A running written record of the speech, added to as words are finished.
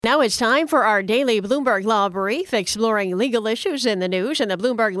Now it's time for our daily Bloomberg Law Brief, exploring legal issues in the news. And the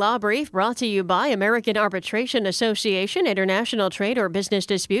Bloomberg Law Brief brought to you by American Arbitration Association. International trade or business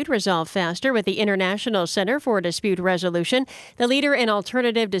dispute resolved faster with the International Center for Dispute Resolution, the leader in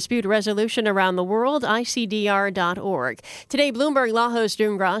alternative dispute resolution around the world, ICDR.org. Today, Bloomberg Law hosts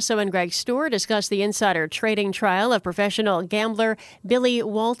June Grasso and Greg Stohr discuss the insider trading trial of professional gambler Billy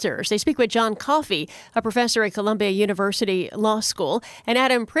Walters. They speak with John Coffey, a professor at Columbia University Law School, and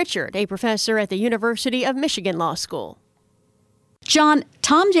Adam Pritchard, a professor at the University of Michigan Law School. John,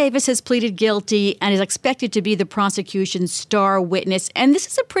 Tom Davis has pleaded guilty and is expected to be the prosecution's star witness. And this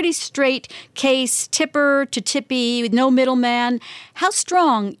is a pretty straight case, tipper to tippy, with no middleman. How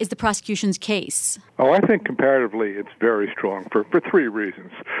strong is the prosecution's case? Oh, I think comparatively it's very strong for three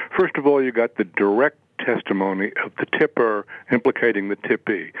reasons. First of all, you got the direct testimony of the tipper implicating the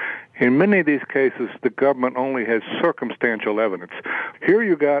tippee. In many of these cases, the government only has circumstantial evidence. Here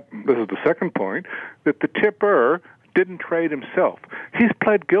you got, this is the second point, that the tipper didn't trade himself. He's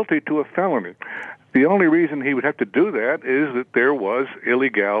pled guilty to a felony. The only reason he would have to do that is that there was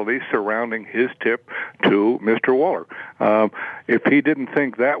illegality surrounding his tip to Mr. Waller. If he didn't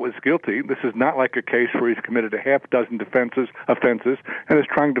think that was guilty, this is not like a case where he's committed a half dozen offenses and is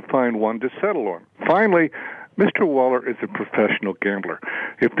trying to find one to settle on. Finally, Mr. Waller is a professional gambler.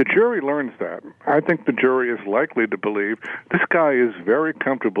 If the jury learns that, I think the jury is likely to believe this guy is very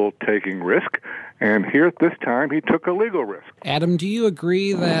comfortable taking risk, and here this time he took a legal risk. Adam, do you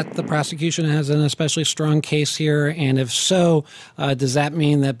agree that the prosecution has an especially strong case here? And if so, does that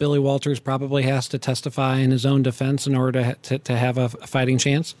mean that Billy Walters probably has to testify in his own defense in order to have a fighting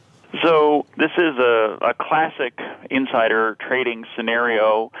chance? So this is a classic insider trading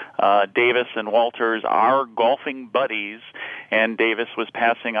scenario. Davis and Walters are golfing buddies, and Davis was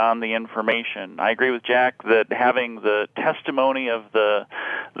passing on the information. I agree with Jack that having the testimony of the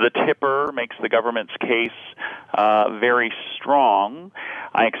tipper makes the government's case very strong.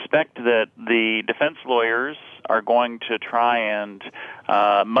 I expect that the defense lawyers are going to try and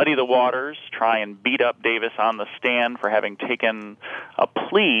muddy the waters, try and beat up Davis on the stand for having taken a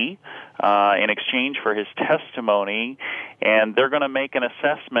plea in exchange for his testimony, and they're going to make an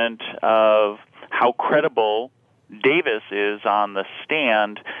assessment of how credible Davis is on the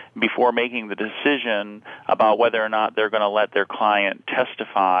stand before making the decision about whether or not they're going to let their client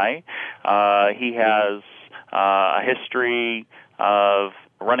testify. He has a history of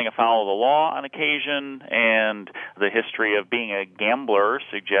running afoul of the law on occasion, and the history of being a gambler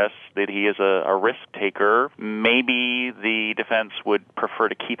suggests that he is a risk taker. Maybe the defense would prefer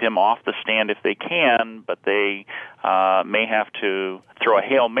to keep him off the stand if they can, but they may have to throw a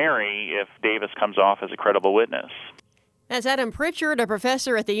Hail Mary if Davis comes off as a credible witness. That's Adam Pritchard, a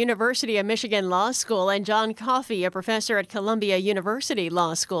professor at the University of Michigan Law School, and John Coffey, a professor at Columbia University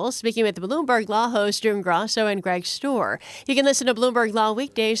Law School, speaking with Bloomberg Law hosts June Grasso and Greg Stohr. You can listen to Bloomberg Law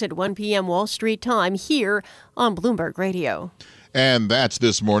weekdays at 1 p.m. Wall Street time here on Bloomberg Radio. And that's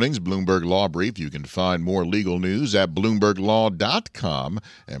this morning's Bloomberg Law Brief. You can find more legal news at BloombergLaw.com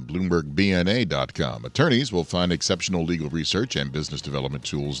and BloombergBNA.com. Attorneys will find exceptional legal research and business development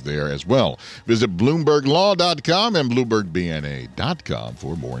tools there as well. Visit BloombergLaw.com and BloombergBNA.com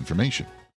for more information.